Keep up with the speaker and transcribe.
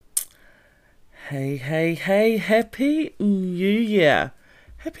Hey, hey, hey, happy New Year.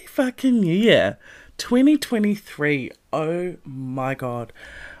 Happy fucking New Year. 2023. Oh my god.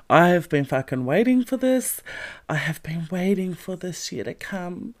 I have been fucking waiting for this. I have been waiting for this year to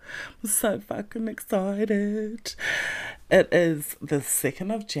come. I'm so fucking excited. It is the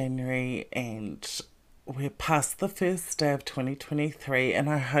 2nd of January and we're past the first day of 2023, and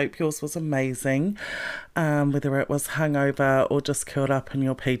I hope yours was amazing. Whether it was hungover or just curled up in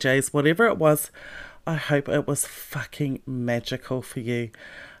your PJs, whatever it was, I hope it was fucking magical for you.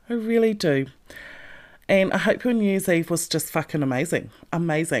 I really do. And I hope your New Year's Eve was just fucking amazing.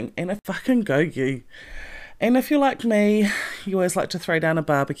 Amazing. And fucking go you. And if you're like me, you always like to throw down a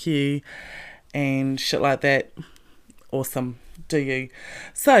barbecue and shit like that. Awesome. Do you?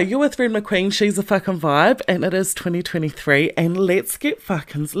 So you're with Red McQueen, she's a fucking vibe, and it is 2023, and let's get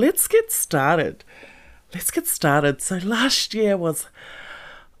started. Let's get started. So last year was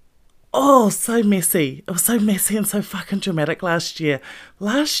so messy. It was so messy and so fucking dramatic last year.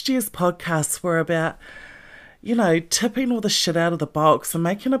 Last year's podcasts were about, tipping all the shit out of the box and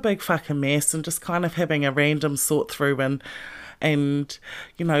making a big fucking mess and just kind of having a random sort through and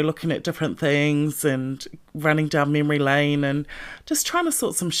looking at different things and running down memory lane and just trying to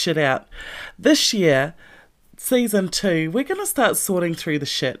sort some shit out. This year, season 2, we're going to start sorting through the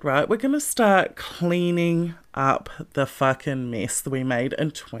shit, right? We're going to start cleaning up the fucking mess that we made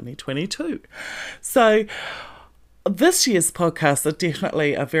in 2022. So this year's podcasts are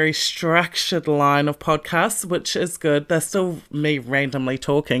definitely a very structured line of podcasts, which is good. They're still me randomly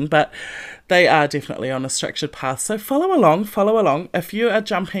talking, but they are definitely on a structured path. So follow along. If you are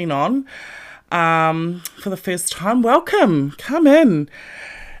jumping on for the first time, welcome. Come in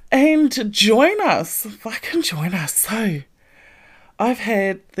and join us. Fucking join us. So I've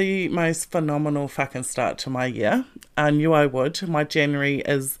had the most phenomenal fucking start to my year. I knew I would. My January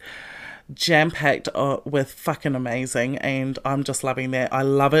is jam-packed with fucking amazing, and I'm just loving that. I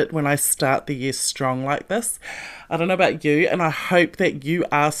love it when I start the year strong like this. I don't know about you, and I hope that you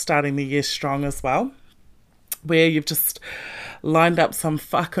are starting the year strong as well, where you've just lined up some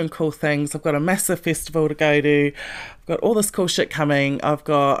fucking cool things. I've got a massive festival to go to. I've got all this cool shit coming. I'm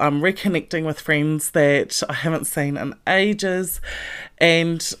reconnecting with friends that I haven't seen in ages,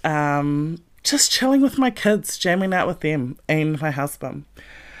 and just chilling with my kids, jamming out with them and my husband.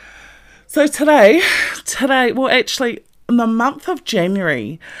 So today, well, actually, in the month of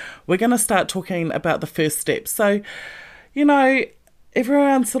January, we're going to start talking about the first steps. So,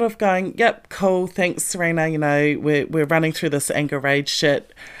 everyone's sort of going, yep, cool, thanks, Serena, we're running through this anger rage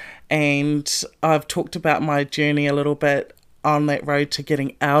shit, and I've talked about my journey a little bit on that road to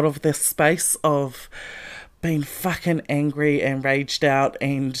getting out of this space of being fucking angry and raged out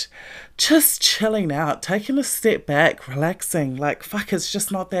and just chilling out, taking a step back, relaxing, like, fuck, it's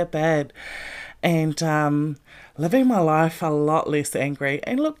just not that bad. And living my life a lot less angry.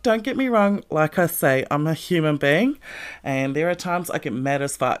 And look, don't get me wrong, like I say, I'm a human being, and there are times I get mad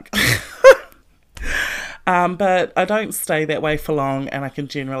as fuck. But I don't stay that way for long, and I can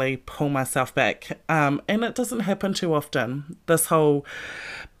generally pull myself back. And it doesn't happen too often. This whole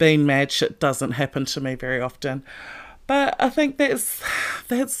being mad shit doesn't happen to me very often. But I think that's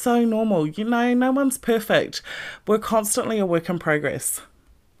so normal. No one's perfect. We're constantly a work in progress.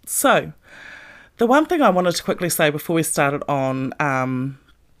 So, the one thing I wanted to quickly say before we started on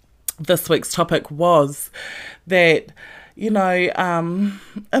this week's topic was that, in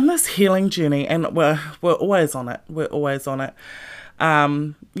this healing journey, and we're always on it.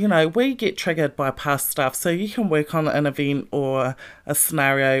 We get triggered by past stuff, so you can work on an event or a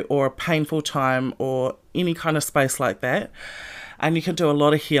scenario or a painful time or any kind of space like that, and you can do a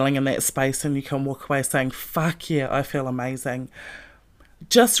lot of healing in that space, and you can walk away saying, fuck yeah, I feel amazing.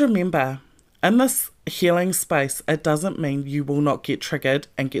 Just remember, in this healing space, it doesn't mean you will not get triggered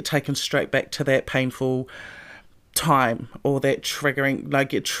and get taken straight back to that painful time or that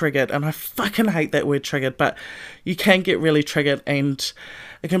get triggered. And I fucking hate that word triggered, but you can get really triggered, and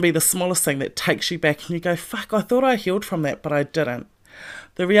it can be the smallest thing that takes you back and you go, fuck, I thought I healed from that, but I didn't.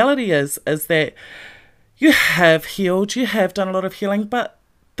 The reality is that you have healed, you have done a lot of healing, but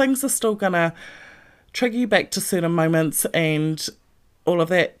things are still gonna trigger you back to certain moments and all of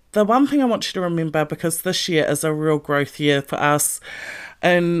that. The one thing I want you to remember, because this year is a real growth year for us,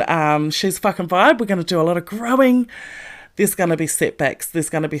 and She's Fucking Vibe, we're going to do a lot of growing. There's going to be setbacks. There's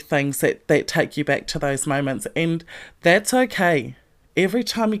going to be things that take you back to those moments, and that's okay. Every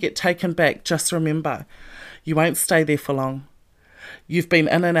time you get taken back, just remember, you won't stay there for long. You've been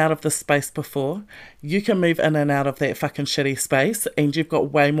in and out of this space before. You can move in and out of that fucking shitty space, and you've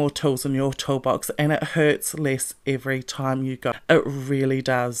got way more tools in your toolbox, and it hurts less every time you go. It really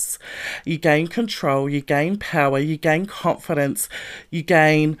does. You gain control, you gain power, you gain confidence, you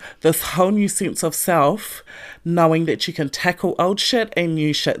gain this whole new sense of self, knowing that you can tackle old shit and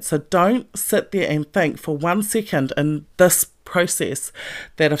new shit. So don't sit there and think for 1 second in this process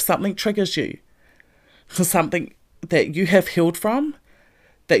that if something triggers you for something that you have healed from,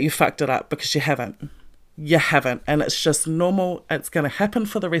 that you fucked it up, because you haven't. You haven't. And it's just normal. It's going to happen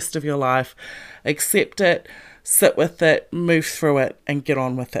for the rest of your life. Accept it, sit with it, move through it, and get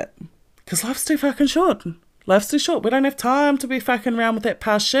on with it. Because life's too fucking short. Life's too short. We don't have time to be fucking around with that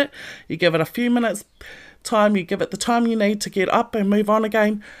past shit. You give it a few minutes time, you give it the time you need to get up and move on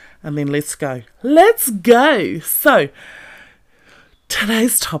again, and then let's go. Let's go. So,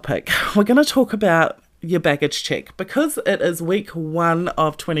 today's topic, we're going to talk about your baggage check. Because it is week 1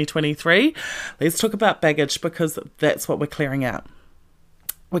 of 2023, let's talk about baggage, because that's what we're clearing out.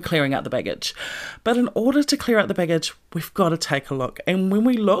 We're clearing out the baggage. But in order to clear out the baggage, we've got to take a look. And when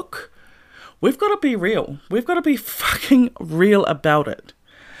we look, we've got to be real. We've got to be fucking real about it.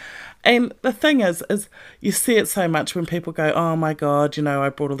 And the thing is you see it so much when people go, oh my God, you know, I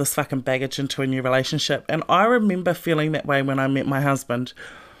brought all this fucking baggage into a new relationship. And I remember feeling that way when I met my husband.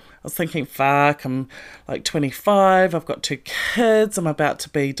 I was thinking, fuck, I'm like 25, I've got 2 kids, I'm about to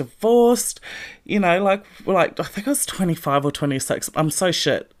be divorced. You know, like I think I was 25 or 26. I'm so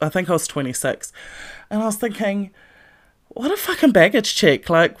shit. I think I was 26. And I was thinking, what a fucking baggage check.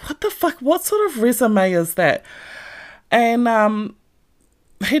 Like, what the fuck? What sort of resume is that? And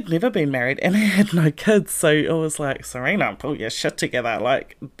he'd never been married and he had no kids. So it was like, Serena, pull your shit together.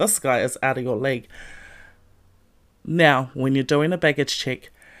 Like, this guy is out of your league. Now, when you're doing a baggage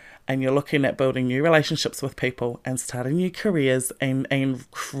check, and you're looking at building new relationships with people and starting new careers and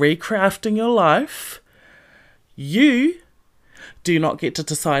recrafting your life, you do not get to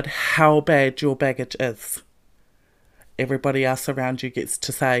decide how bad your baggage is. Everybody else around you gets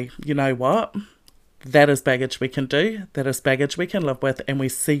to say, you know what? That is baggage we can do. That is baggage we can live with, and we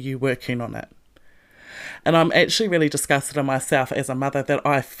see you working on it. And I'm actually really disgusted in myself as a mother that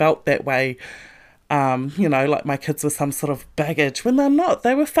I felt that way. You know, like my kids were some sort of baggage, when they're not.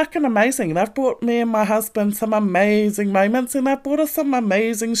 They were fucking amazing. They've brought me and my husband some amazing moments, and they've brought us some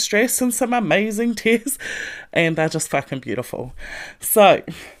amazing stress and some amazing tears, and they're just fucking beautiful. So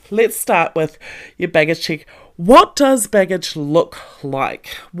let's start with your baggage check. What does baggage look like?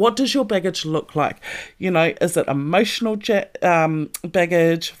 What does your baggage look like? You know, is it emotional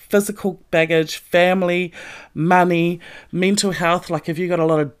baggage, physical baggage, family, money, mental health? Like, if you've got a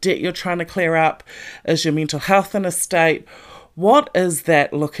lot of debt you're trying to clear up, is your mental health in a state? What is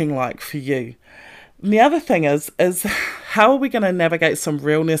that looking like for you? And the other thing is how are we going to navigate some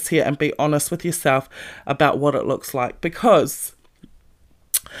realness here and be honest with yourself about what it looks like? Because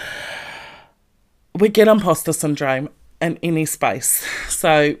we get imposter syndrome in any space.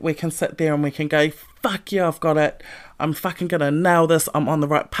 So we can sit there and we can go, fuck yeah, I've got it. I'm fucking going to nail this. I'm on the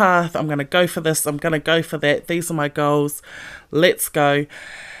right path. I'm going to go for this. I'm going to go for that. These are my goals. Let's go.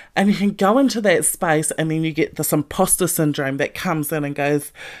 And you can go into that space, and then you get this imposter syndrome that comes in and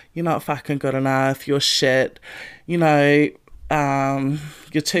goes, you're not fucking good enough. You're shit. You know,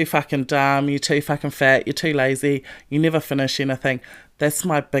 you're too fucking dumb. You're too fucking fat. You're too lazy. You never finish anything. That's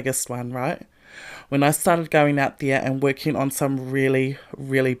my biggest one, right? When I started going out there and working on some really,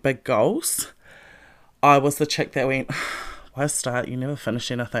 really big goals, I was the chick that went, why start? You never finish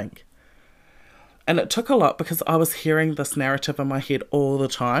anything. And it took a lot, because I was hearing this narrative in my head all the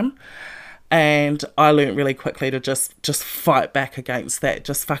time. And I learned really quickly to just fight back against that.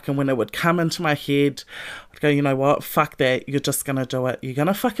 Just fucking, when it would come into my head, I'd go, you know what? Fuck that. You're just going to do it. You're going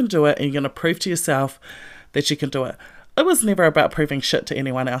to fucking do it. And you're going to prove to yourself that you can do it. It was never about proving shit to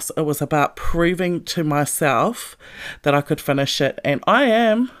anyone else. It was about proving to myself that I could finish it. And I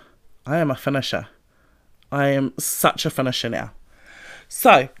am a finisher. I am such a finisher now.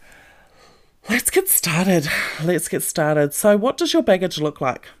 So let's get started. So what does your baggage look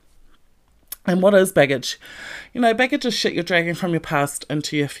like? And what is baggage? You know, baggage is shit you're dragging from your past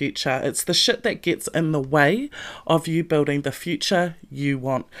into your future. It's the shit that gets in the way of you building the future you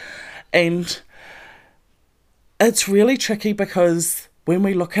want. And it's really tricky, because when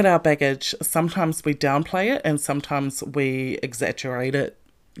we look at our baggage, sometimes we downplay it and sometimes we exaggerate it.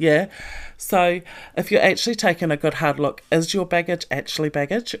 Yeah. So if you're actually taking a good hard look, is your baggage actually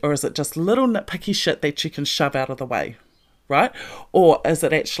baggage, or is it just little nitpicky shit that you can shove out of the way? Right? Or is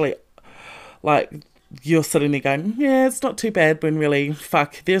it actually like you're sitting there going, yeah, it's not too bad, when really,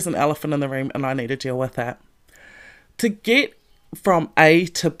 fuck, there's an elephant in the room and I need to deal with that. To get from A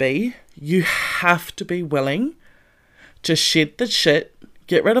to B, you have to be willing to shed the shit,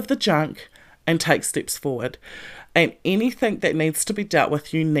 get rid of the junk, and take steps forward. And anything that needs to be dealt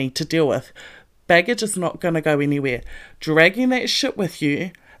with, you need to deal with. Baggage is not going to go anywhere. Dragging that shit with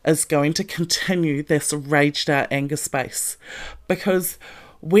you is going to continue this raged out anger space. Because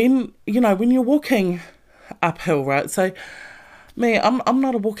when you're walking uphill, right? So, me, I'm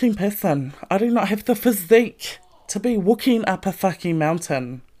not a walking person. I do not have the physique to be walking up a fucking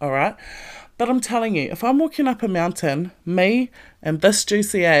mountain, all right? But I'm telling you, if I'm walking up a mountain, me and this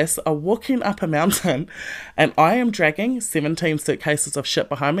juicy ass are walking up a mountain and I am dragging 17 suitcases of shit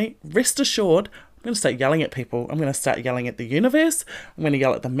behind me, rest assured, I'm going to start yelling at people. I'm going to start yelling at the universe. I'm going to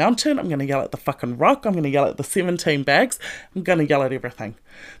yell at the mountain. I'm going to yell at the fucking rock. I'm going to yell at the 17 bags. I'm going to yell at everything.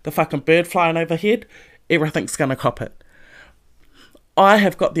 The fucking bird flying overhead, everything's going to cop it. I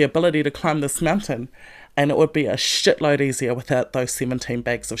have got the ability to climb this mountain, and it would be a shitload easier without those 17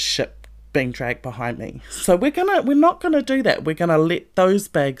 bags of shit being dragged behind me. So we're not gonna do that. We're gonna let those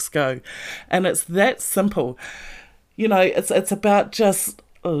bags go. And it's that simple. It's about just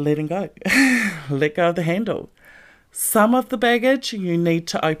letting go. Let go of the handle. Some of the baggage, you need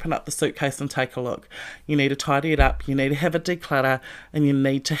to open up the suitcase and take a look. You need to tidy it up, you need to have a declutter, and you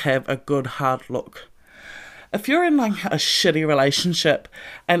need to have a good hard look. If you're in like a shitty relationship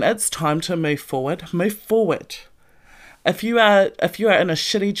and it's time to move forward, move forward. If you are in a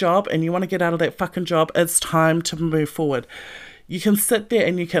shitty job and you want to get out of that fucking job, it's time to move forward. You can sit there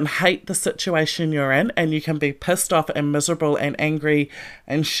and you can hate the situation you're in, and you can be pissed off and miserable and angry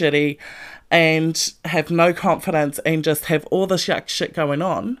and shitty and have no confidence and just have all this yuck shit going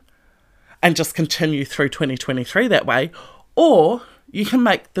on and just continue through 2023 that way. Or you can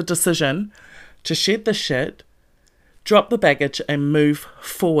make the decision to shed the shit, drop the baggage, and move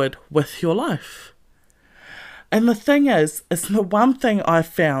forward with your life. And the thing is the one thing I've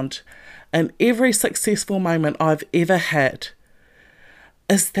found in every successful moment I've ever had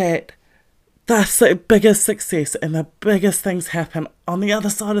is that the biggest success and the biggest things happen on the other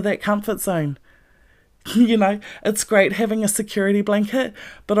side of that comfort zone. It's great having a security blanket,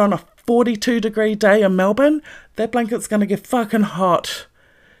 but on a 42-degree day in Melbourne, that blanket's going to get fucking hot.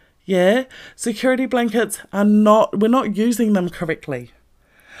 Yeah, security blankets we're not using them correctly.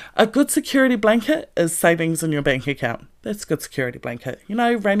 A good security blanket is savings in your bank account. That's a good security blanket.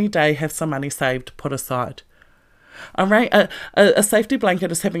 Rainy day, have some money saved, put aside. A safety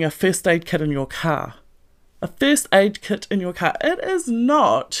blanket is having a first aid kit in your car. A first aid kit in your car. It is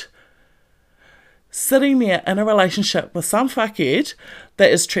not sitting there in a relationship with some fuckhead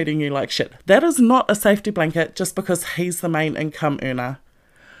that is treating you like shit. That is not a safety blanket just because he's the main income earner.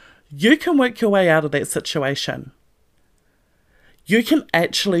 You can work your way out of that situation. You can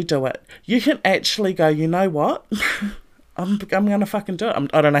actually do it. You can actually go, you know what? I'm going to fucking do it.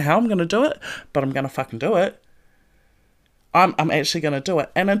 I don't know how I'm going to do it, but I'm going to fucking do it. I'm actually going to do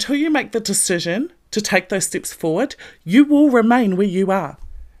it. And until you make the decision to take those steps forward, you will remain where you are.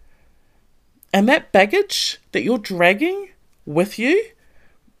 And that baggage that you're dragging with you,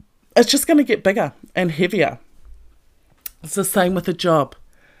 it's just going to get bigger and heavier. It's the same with a job.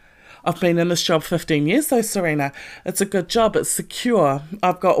 I've been in this job 15 years though, Serena. It's a good job. It's secure.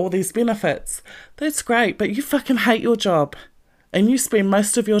 I've got all these benefits. That's great, but you fucking hate your job and you spend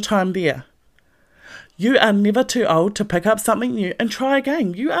most of your time there. You are never too old to pick up something new and try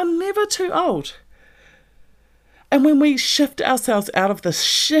again. You are never too old. And when we shift ourselves out of the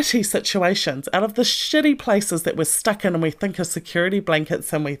shitty situations, out of the shitty places that we're stuck in and we think are security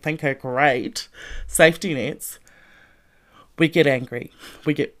blankets and we think are great safety nets, we get angry,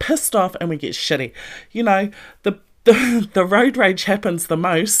 we get pissed off, and we get shitty. The road rage happens the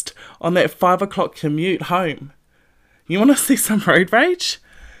most on that 5 o'clock commute home. You want to see some road rage?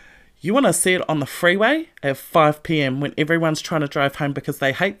 You want to see it on the freeway at 5 p.m. when everyone's trying to drive home because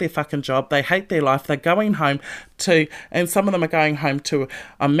they hate their fucking job, they hate their life, they're going home and some of them are going home to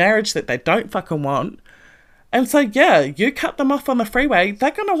a marriage that they don't fucking want. And so, yeah, you cut them off on the freeway,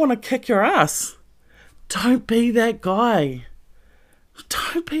 they're going to want to kick your ass. Don't be that guy.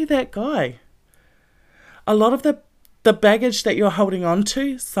 Don't be that guy. A lot of the baggage that you're holding on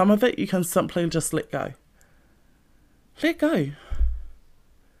to, some of it you can simply just let go. Let go.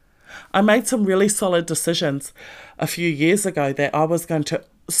 I made some really solid decisions a few years ago that I was going to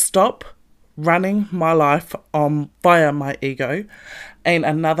stop running my life via my ego. And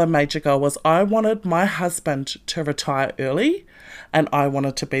another major goal was I wanted my husband to retire early and I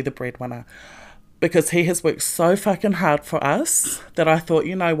wanted to be the breadwinner. Because he has worked so fucking hard for us that I thought,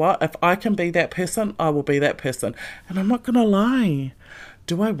 you know what, if I can be that person, I will be that person. And I'm not going to lie.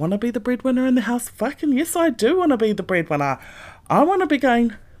 Do I want to be the breadwinner in the house? Fucking yes, I do want to be the breadwinner. I want to be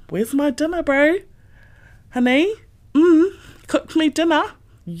going, where's my dinner, bro? Honey? Cook me dinner?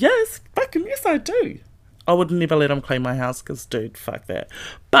 Yes, fucking yes I do. I would never let him clean my house because, dude, fuck that.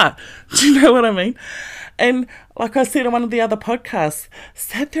 But, do you know what I mean? And like I said on one of the other podcasts,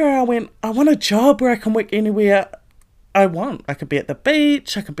 sat there and I went, I want a job where I can work anywhere I want. I could be at the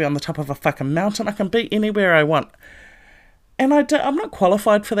beach, I could be on the top of a fucking mountain, I can be anywhere I want. And I'm not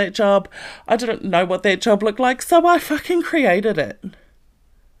qualified for that job. I didn't know what that job looked like, so I fucking created it.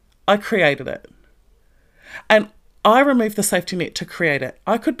 I created it. And I removed the safety net to create it.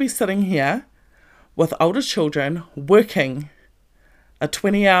 I could be sitting here with older children working a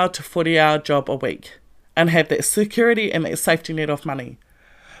 20-hour to 40-hour job a week and have that security and that safety net of money.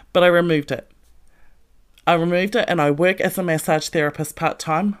 But I removed it. I removed it and I work as a massage therapist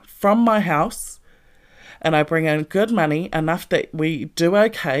part-time from my house, and I bring in good money, enough that we do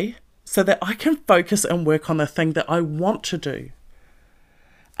okay, so that I can focus and work on the thing that I want to do.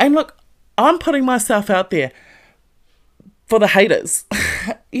 And look, I'm putting myself out there for the haters.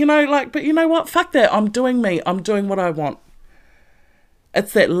 But you know what? Fuck that. I'm doing me. I'm doing what I want.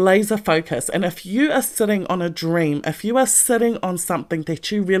 It's that laser focus. And if you are sitting on a dream, if you are sitting on something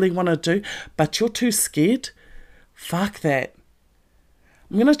that you really want to do, but you're too scared, fuck that.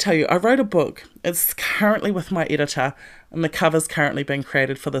 I'm going to tell you, I wrote a book. It's currently with my editor, and the cover's currently being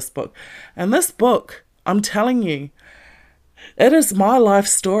created for this book. And this book, I'm telling you, it is my life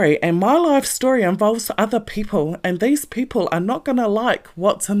story, and my life story involves other people, and these people are not going to like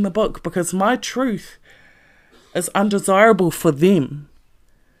what's in the book because my truth is undesirable for them.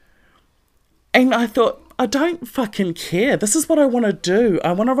 And I thought, I don't fucking care. This is what I want to do.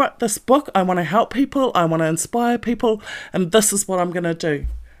 I want to write this book. I want to help people. I want to inspire people. And this is what I'm going to do.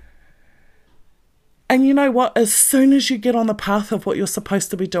 And you know what? As soon as you get on the path of what you're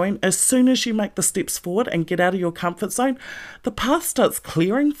supposed to be doing, as soon as you make the steps forward and get out of your comfort zone, the path starts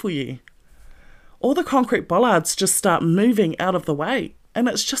clearing for you. All the concrete bollards just start moving out of the way. And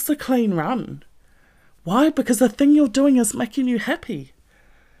it's just a clean run. Why? Because the thing you're doing is making you happy.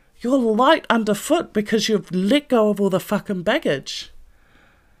 You're light underfoot because you've let go of all the fucking baggage.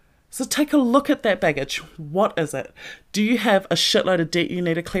 So take a look at that baggage. What is it? Do you have a shitload of debt you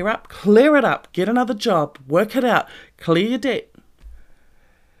need to clear up? Clear it up. Get another job. Work it out. Clear your debt.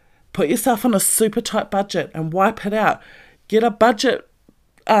 Put yourself on a super tight budget and wipe it out. Get a budget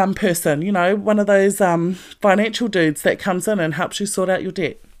person, one of those financial dudes that comes in and helps you sort out your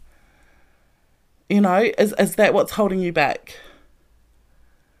debt. Is that what's holding you back?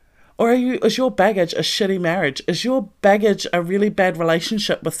 Or is your baggage a shitty marriage? Is your baggage a really bad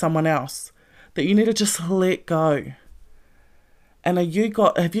relationship with someone else that you need to just let go? And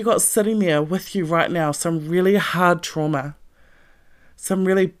have you got sitting there with you right now some really hard trauma, some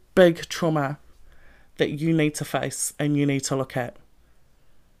really big trauma that you need to face and you need to look at?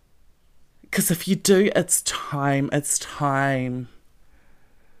 Because if you do, it's time to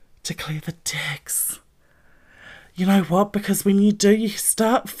clear the decks. You know what? Because when you do, you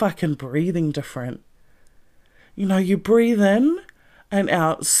start fucking breathing different. You breathe in and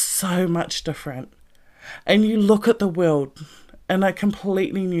out so much different. And you look at the world in a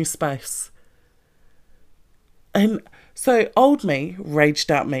completely new space. And so old me, raged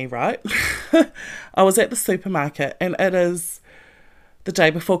out me, right? I was at the supermarket and it is the day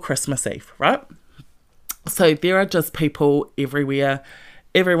before Christmas Eve, right? So there are just people everywhere.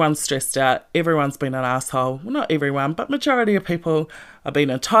 Everyone's stressed out. Everyone's been an asshole. Well, not everyone, but majority of people are being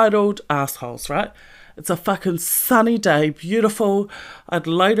entitled assholes, right? It's a fucking sunny day, beautiful. I'd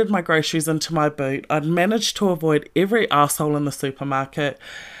loaded my groceries into my boot. I'd managed to avoid every asshole in the supermarket.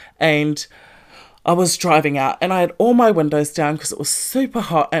 And I was driving out and I had all my windows down because it was super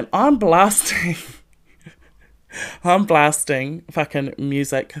hot. And I'm blasting fucking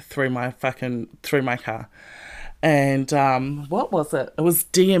music through my car. And what was it? It was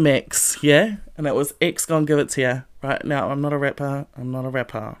DMX, yeah? And it was X Gon' Give It To Ya. Right now, I'm not a rapper.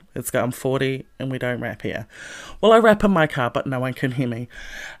 I'm 40 and we don't rap here. Well, I rap in my car, but no one can hear me.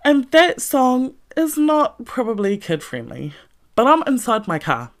 And that song is not probably kid-friendly. But I'm inside my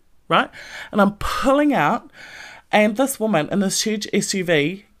car, right? And I'm pulling out, and this woman in this huge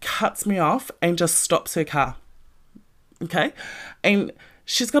SUV cuts me off and just stops her car. Okay? And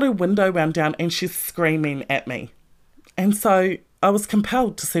she's got her window wound down and she's screaming at me. And so I was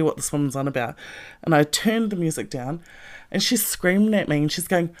compelled to see what this woman's on about. And I turned the music down and she's screaming at me and she's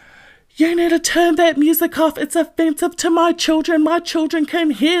going, "You need to turn that music off. It's offensive to my children. My children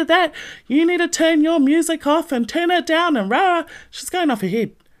can hear that. You need to turn your music off and turn it down," and rah. She's going off her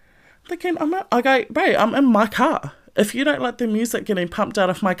head. Thinking, I go, "Bro, I'm in my car. If you don't like the music getting pumped out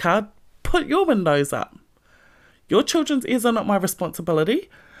of my car, put your windows up. Your children's ears are not my responsibility.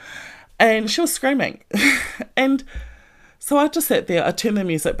 And she was screaming. And so I just sat there, I turned the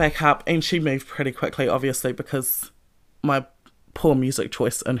music back up, and she moved pretty quickly, obviously, because my poor music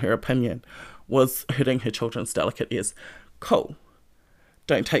choice, in her opinion, was hurting her children's delicate ears. Cool.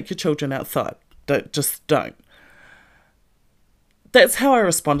 Don't take your children outside. Don't. That's how I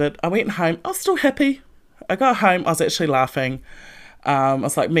responded. I went home. I was still happy. I got home. I was actually laughing. I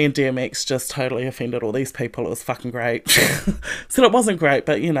was like, me and DMX just totally offended all these people. It was fucking great. So it wasn't great,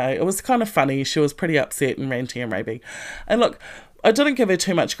 but, you know, it was kind of funny. She was pretty upset and ranty and ravey. And look, I didn't give her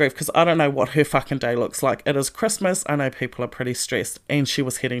too much grief because I don't know what her fucking day looks like. It is Christmas. I know people are pretty stressed. And she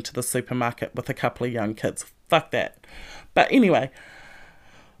was heading to the supermarket with a couple of young kids. Fuck that. But anyway,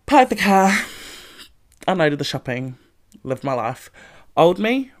 parked the car, unloaded the shopping, lived my life. Old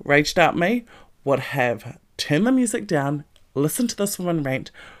me, raged out me, would have turned the music down, listened to this woman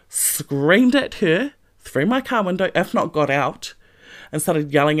rant, screamed at her through my car window, if not got out, and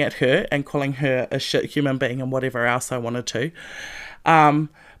started yelling at her and calling her a shit human being and whatever else I wanted to,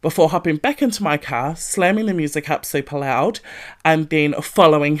 before hopping back into my car, slamming the music up super loud, and then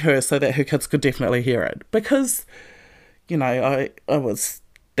following her so that her kids could definitely hear it. Because, you know,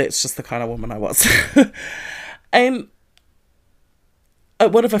 that's just the kind of woman I was. And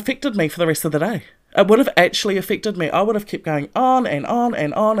it would have affected me for the rest of the day. It would have actually affected me. I would have kept going on and on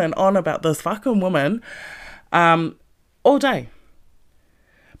and on and on about this fucking woman all day.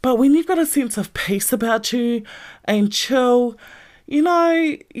 But when you've got a sense of peace about you and chill, you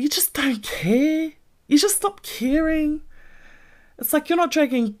know, you just don't care. You just stop caring. It's like you're not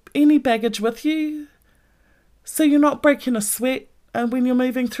dragging any baggage with you. So you're not breaking a sweat. And when you're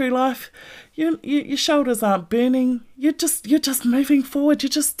moving through life, your shoulders aren't burning. You're just moving forward. You're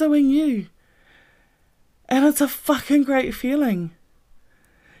just doing you. And it's a fucking great feeling.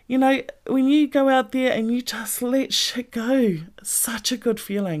 You know, when you go out there and you just let shit go, it's such a good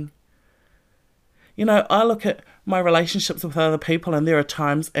feeling. You know, I look at my relationships with other people, and there are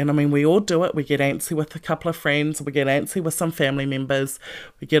times, and I mean, we all do it. We get antsy with a couple of friends. We get antsy with some family members.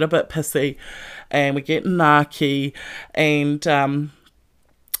 We get a bit pissy, and we get narky, and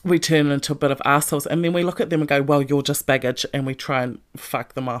we turn into a bit of arseholes. And then we look at them and go, well, you're just baggage, and we try and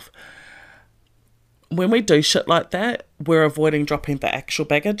fuck them off. When we do shit like that, we're avoiding dropping the actual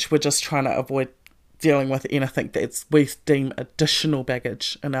baggage. We're just trying to avoid dealing with anything that we deem additional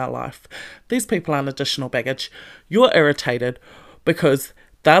baggage in our life. These people aren't additional baggage. You're irritated because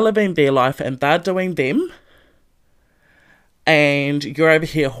they're living their life and they're doing them, and you're over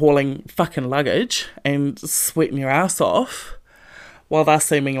here hauling fucking luggage and sweating your ass off while they're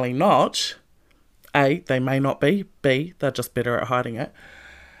seemingly not. A, they may not be. B, they're just better at hiding it.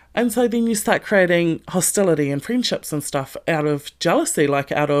 And so then you start creating hostility and friendships and stuff out of jealousy, like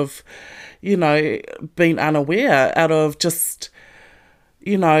out of, you know, being unaware, out of just,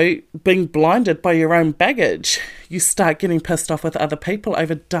 you know, being blinded by your own baggage. You start getting pissed off with other people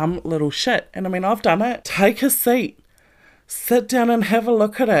over dumb little shit. And I mean, I've done it. Take a seat. Sit down and have a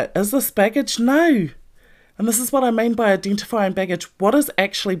look at it. Is this baggage? No. And this is what I mean by identifying baggage. What is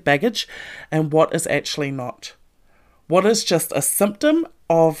actually baggage and what is actually not? What is just a symptom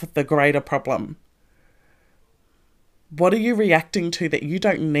of the greater problem? What are you reacting to that you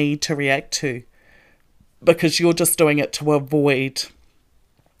don't need to react to because you're just doing it to avoid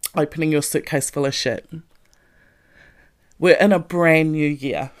opening your suitcase full of shit? We're in a brand new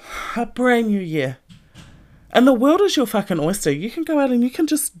year. A brand new year. And the world is your fucking oyster. You can go out and you can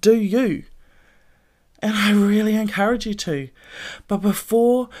just do you. And I really encourage you to. But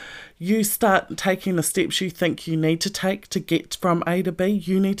before you start taking the steps you think you need to take to get from A to B,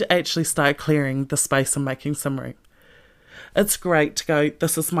 you need to actually start clearing the space and making some room. It's great to go,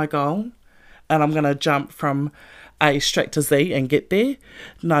 this is my goal, and I'm going to jump from A straight to Z and get there.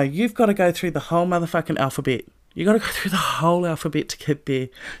 No, you've got to go through the whole motherfucking alphabet. You've got to go through the whole alphabet to get there.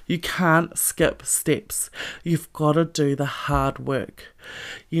 You can't skip steps. You've got to do the hard work.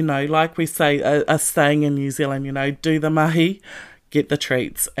 You know, like we say, a saying in New Zealand, you know, do the mahi, get the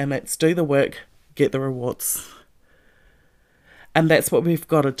treats. And that's do the work, get the rewards. And that's what we've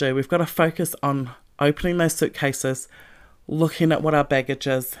got to do. We've got to focus on opening those suitcases, looking at what our baggage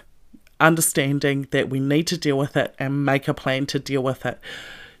is, understanding that we need to deal with it and make a plan to deal with it.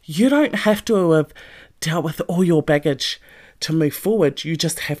 You don't have to have dealt with all your baggage to move forward. You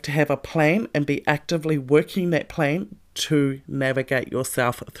just have to have a plan and be actively working that plan to navigate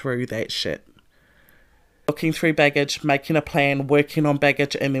yourself through that shit. Looking through baggage, making a plan, working on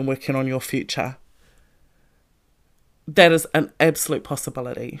baggage, and then working on your future. That is an absolute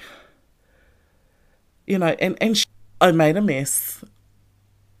possibility. You know, and I made a mess.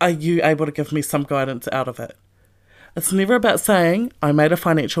 Are you able to give me some guidance out of it? It's never about saying, I made a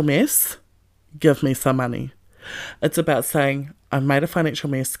financial mess, give me some money. It's about saying, I made a financial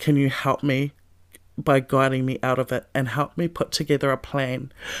mess, can you help me by guiding me out of it and help me put together a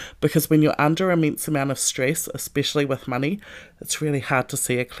plan? Because when you're under immense amount of stress, especially with money, it's really hard to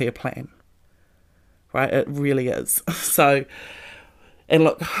see a clear plan, right? It really is. So, and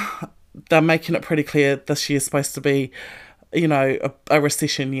look, they're making it pretty clear this year's supposed to be, a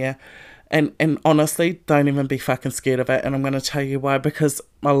recession year. And honestly, don't even be fucking scared of it. And I'm going to tell you why. Because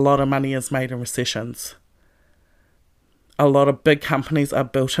a lot of money is made in recessions. A lot of big companies are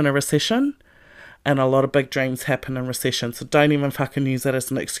built in a recession. And a lot of big dreams happen in recession. So don't even fucking use that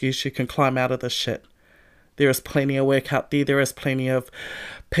as an excuse. You can climb out of this shit. There is plenty of work out there. There is plenty of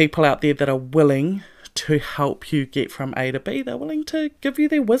people out there that are willing to help you get from A to B. They're willing to give you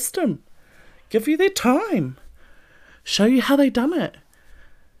their wisdom. Give you their time. Show you how they done it.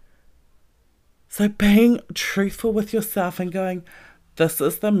 So being truthful with yourself and going, this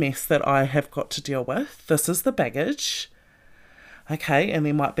is the mess that I have got to deal with. This is the baggage. Okay, and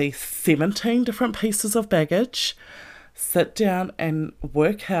there might be 17 different pieces of baggage. Sit down and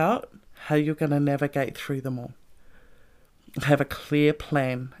work out how you're going to navigate through them all. Have a clear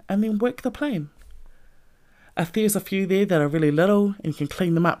plan and then work the plan. If there's a few there that are really little and you can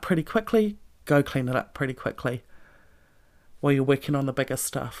clean them up pretty quickly, go clean it up pretty quickly while you're working on the bigger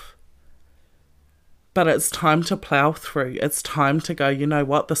stuff. But it's time to plow through. It's time to go, you know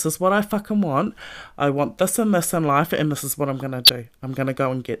what? This is what I fucking want. I want this and this in life, and this is what I'm going to do. I'm going to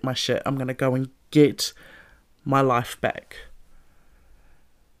go and get my shit. I'm going to go and get my life back.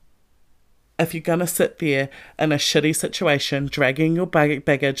 If you're going to sit there in a shitty situation, dragging your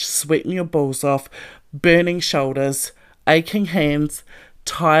baggage, sweating your balls off, burning shoulders, aching hands,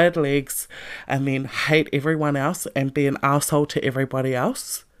 tired legs, and then hate everyone else and be an arsehole to everybody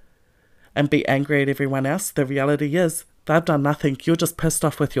else, and be angry at everyone else, the reality is they've done nothing. You're just pissed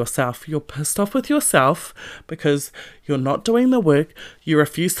off with yourself. You're pissed off with yourself because you're not doing the work. You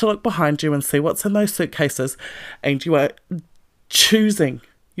refuse to look behind you and see what's in those suitcases, and you are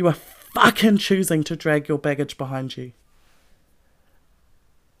fucking choosing to drag your baggage behind you.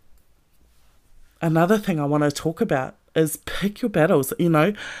 Another thing I want to talk about is pick your battles.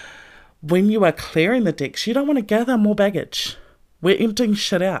 When you are clearing the decks, you don't want to gather more baggage. We're emptying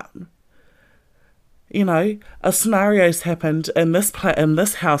shit out. A scenario's happened in this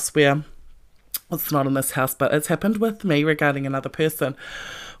house where, it's not in this house, but it's happened with me regarding another person,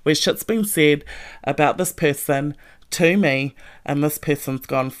 where shit's been said about this person to me, and this person's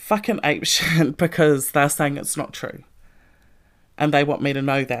gone fucking apeshit because they're saying it's not true. And they want me to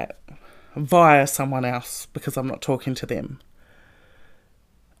know that via someone else because I'm not talking to them.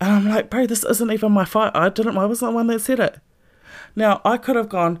 And I'm like, bro, this isn't even my fight. I wasn't the one that said it. Now, I could have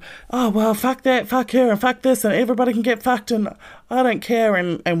gone, oh, well, fuck that, fuck her, and fuck this, and everybody can get fucked, and I don't care,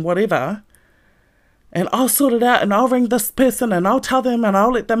 and whatever. And I'll sort it out, and I'll ring this person, and I'll tell them, and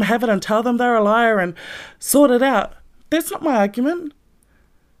I'll let them have it, and tell them they're a liar, and sort it out. That's not my argument.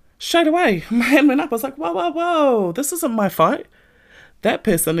 Straight away, my hand went up. I was like, whoa, whoa, whoa, this isn't my fight. That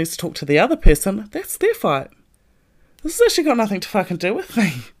person needs to talk to the other person. That's their fight. This has actually got nothing to fucking do with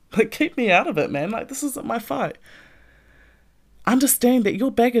me. Like, keep me out of it, man. Like, this isn't my fight. Understand that your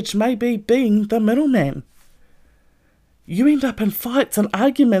baggage may be being the middleman. You end up in fights and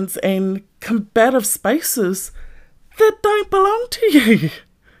arguments and combative spaces that don't belong to you.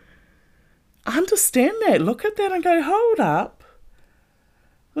 Understand that. Look at that and go, hold up.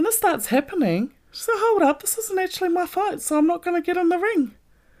 When this starts happening, so hold up, this isn't actually my fight, so I'm not going to get in the ring.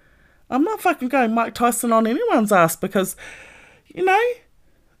 I'm not fucking going Mike Tyson on anyone's ass because,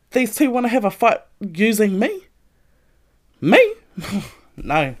 these two want to have a fight using me. Me?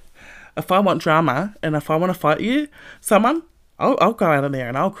 No. If I want drama and if I want to fight someone, I'll go out in there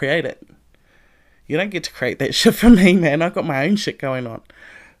and I'll create it. You don't get to create that shit for me, man. I've got my own shit going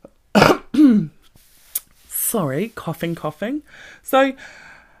on. Sorry, coughing. So,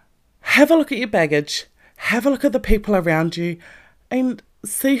 have a look at your baggage. Have a look at the people around you and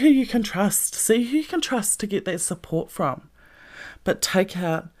see who you can trust. See who you can trust to get that support from. But take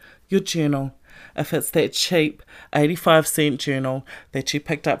out your journal. If it's that cheap 85-cent journal that you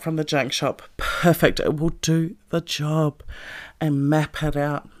picked up from the junk shop, perfect. It will do the job. And map it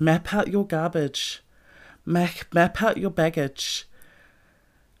out. Map out your garbage. Map out your baggage.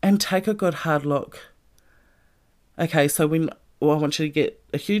 And take a good hard look. Okay, so I want you to get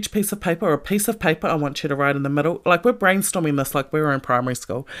a huge piece of paper or a piece of paper. I want you to write in the middle. Like, we're brainstorming this like we were in primary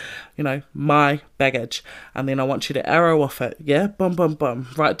school. My baggage. And then I want you to arrow off it. Yeah? Boom, boom, boom.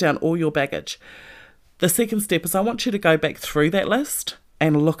 Write down all your baggage. The second step is I want you to go back through that list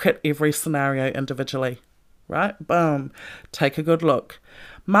and look at every scenario individually. right? Boom. Take a good look.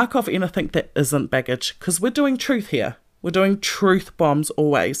 Mark off anything that isn't baggage, because we're doing truth here. We're doing truth bombs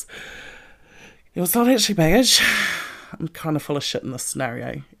always. It was not actually baggage. I'm kind of full of shit in this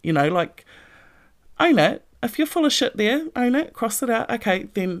scenario. You know, like, own it. If you're full of shit there, own it, cross it out. Okay,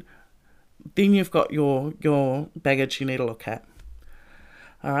 then you've got your baggage you need to look at.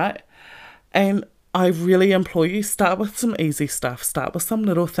 All right? And I really implore you, start with some easy stuff. Start with some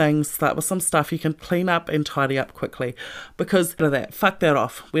little things. Start with some stuff you can clean up and tidy up quickly. Because of that, fuck that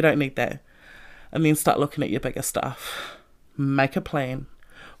off. We don't need that. And then start looking at your bigger stuff. Make a plan.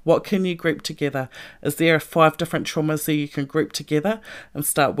 What can you group together? Is there 5 different traumas that you can group together and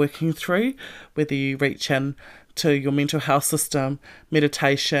start working through? Whether you reach in to your mental health system,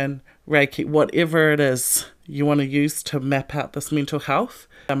 meditation, Reiki, whatever it is you want to use to map out this mental health,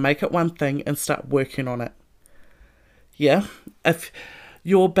 and make it one thing and start working on it. Yeah? If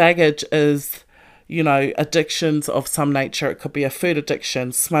your baggage is, you know, addictions of some nature, it could be a food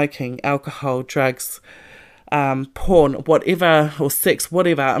addiction, smoking, alcohol, drugs, porn, whatever, or sex,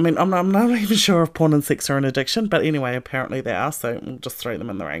 whatever. I mean, I'm not even sure if porn and sex are an addiction, but anyway, apparently they are, so we'll just throw them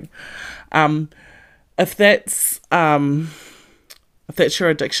in the ring. If that's your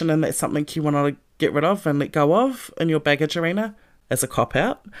addiction and that's something you want to get rid of and let go of in your baggage arena as a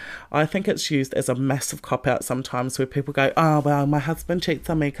cop-out, I think it's used as a massive cop-out sometimes where people go, oh, well, my husband cheats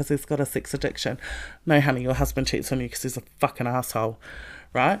on me because he's got a sex addiction. No, honey, your husband cheats on you because he's a fucking asshole,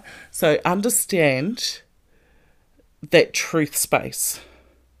 right? So understand that truth space.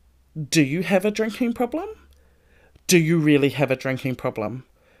 Do you have a drinking problem? Do you really have a drinking problem?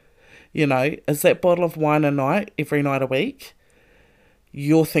 You know, is that bottle of wine a night, every night a week,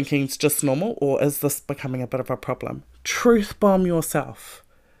 you're thinking it's just normal, or is this becoming a bit of a problem? Truth bomb yourself.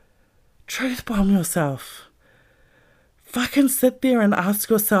 Truth bomb yourself. Fucking sit there and ask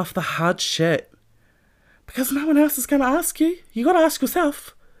yourself the hard shit. Because no one else is going to ask you. You got to ask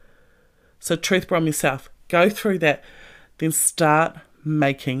yourself. So truth bomb yourself. Go through that, then start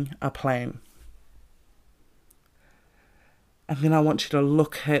making a plan. And then I want you to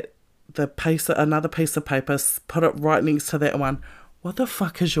look at another piece of paper, put it right next to that one. What the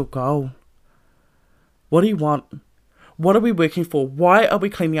fuck is your goal? What do you want? What are we working for? Why are we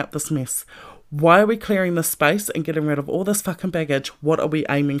cleaning up this mess? Why are we clearing this space and getting rid of all this fucking baggage? What are we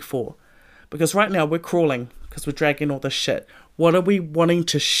aiming for? Because right now we're crawling because we're dragging all this shit. What are we wanting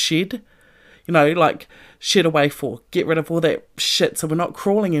to shed? You know, like shed away for. Get rid of all that shit so we're not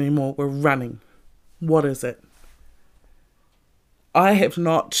crawling anymore. We're running. What is it? I have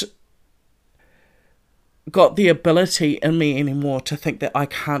not got the ability in me anymore to think that I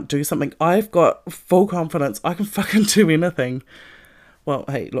can't do something. I've got full confidence. I can fucking do anything. Well,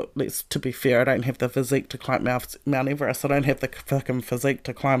 hey, look, to be fair, I don't have the physique to climb Mount Everest. I don't have the fucking physique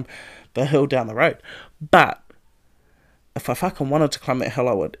to climb the hill down the road. But if I fucking wanted to climb that hill,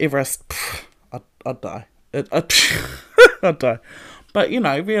 I would. Everest, I'd die. I'd die. But, you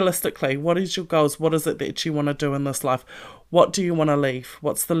know, realistically, what is your goals? What is it that you want to do in this life? What do you want to leave?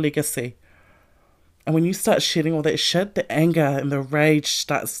 What's the legacy? And when you start shedding all that shit, the anger and the rage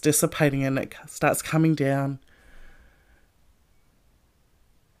starts dissipating and it starts coming down.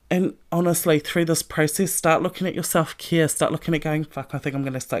 And honestly, through this process, start looking at your self-care. Start looking at going, fuck, I think I'm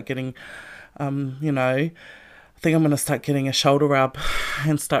going to start getting, I think I'm going to start getting a shoulder rub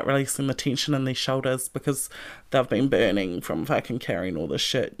and start releasing the tension in these shoulders because they've been burning from fucking carrying all this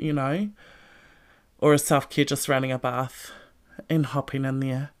shit, you know? Or a self-care, just running a bath and hopping in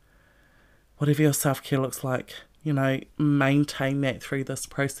there. Whatever your self-care looks like, you know, maintain that through this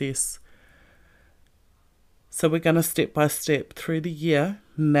process. So we're going to step by step through the year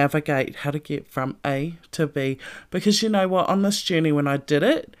navigate how to get from A to B. Because you know what, on this journey when I did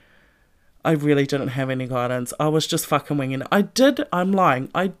it, I really didn't have any guidance. I was just fucking winging it. I'm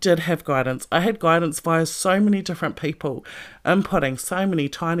lying, I did have guidance. I had guidance via so many different people, inputting so many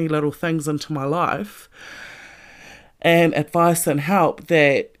tiny little things into my life and advice and help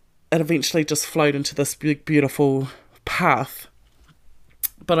that it eventually just flowed into this beautiful path.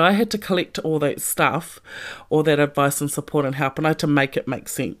 But I had to collect all that stuff, all that advice and support and help, and I had to make it make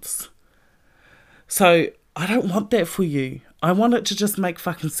sense. So I don't want that for you. I want it to just make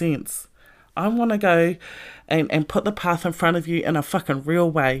fucking sense. I want to go and put the path in front of you in a fucking real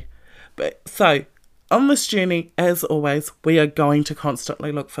way. But so on this journey, as always, we are going to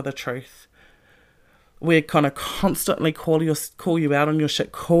constantly look for the truth. We're going to constantly call you out on your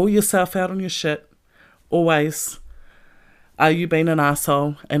shit. Call yourself out on your shit. Always. Are you being an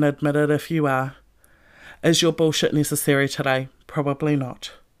asshole? And admit it if you are. Is your bullshit necessary today? Probably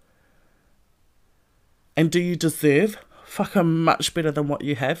not. And do you deserve fucking much better than what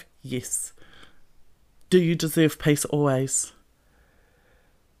you have? Yes. Do you deserve peace always?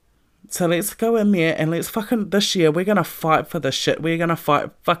 So let's go in there and let's fucking, this year, we're going to fight for this shit. We're going to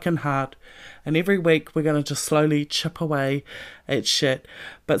fight fucking hard. And every week, we're going to just slowly chip away at shit.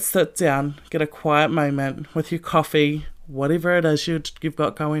 But sit down, get a quiet moment with your coffee, whatever it is you've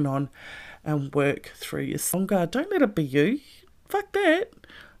got going on, and work through your longer. Don't let it be you. Fuck that.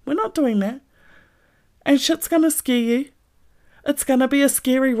 We're not doing that. And shit's going to scare you. It's going to be a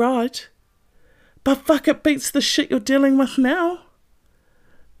scary ride. But fuck, it beats the shit you're dealing with now.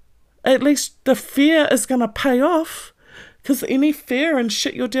 At least the fear is going to pay off. Because any fear and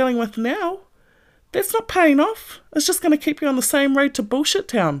shit you're dealing with now, that's not paying off. It's just going to keep you on the same road to bullshit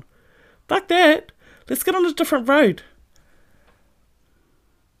town. Fuck that. Let's get on a different road.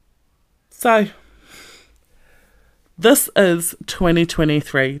 So, this is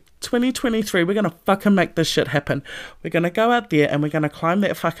 2023. 2023, we're going to fucking make this shit happen. We're going to go out there and we're going to climb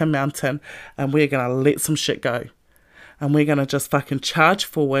that fucking mountain and we're going to let some shit go. And we're going to just fucking charge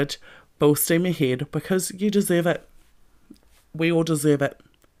forward, full steam ahead, because you deserve it. We all deserve it.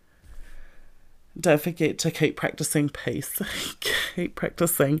 Don't forget to keep practicing peace. Keep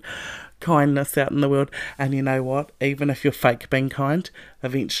practicing kindness out in the world. And you know what? Even if you're fake being kind,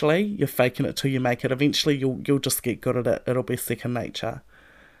 eventually you're faking it till you make it. Eventually you'll just get good at it. It'll be second nature.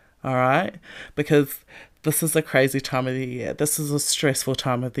 All right? Because this is a crazy time of the year. This is a stressful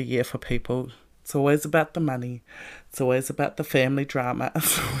time of the year for people. It's always about the money. It's always about the family drama.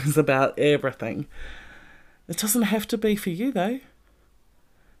 It's always about everything. It doesn't have to be for you, though.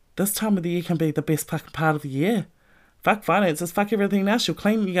 This time of the year can be the best fucking part of the year. Fuck finances, fuck everything else. You're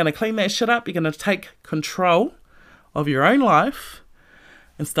going to clean that shit up. You're going to take control of your own life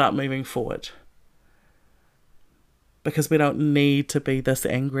and start moving forward. Because we don't need to be this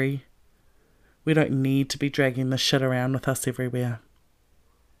angry. We don't need to be dragging this shit around with us everywhere.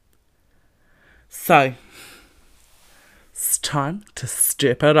 So, it's time to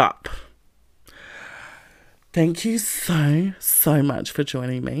step it up. Thank you so much for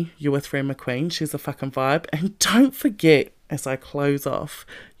joining me. You're with Ren McQueen. She's a fucking vibe. And don't forget, as I close off,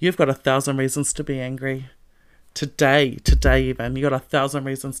 you've got 1,000 reasons to be angry. Today even, you got 1,000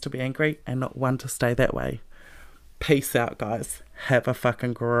 reasons to be angry and not one to stay that way. Peace out, guys. Have a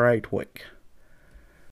fucking great week.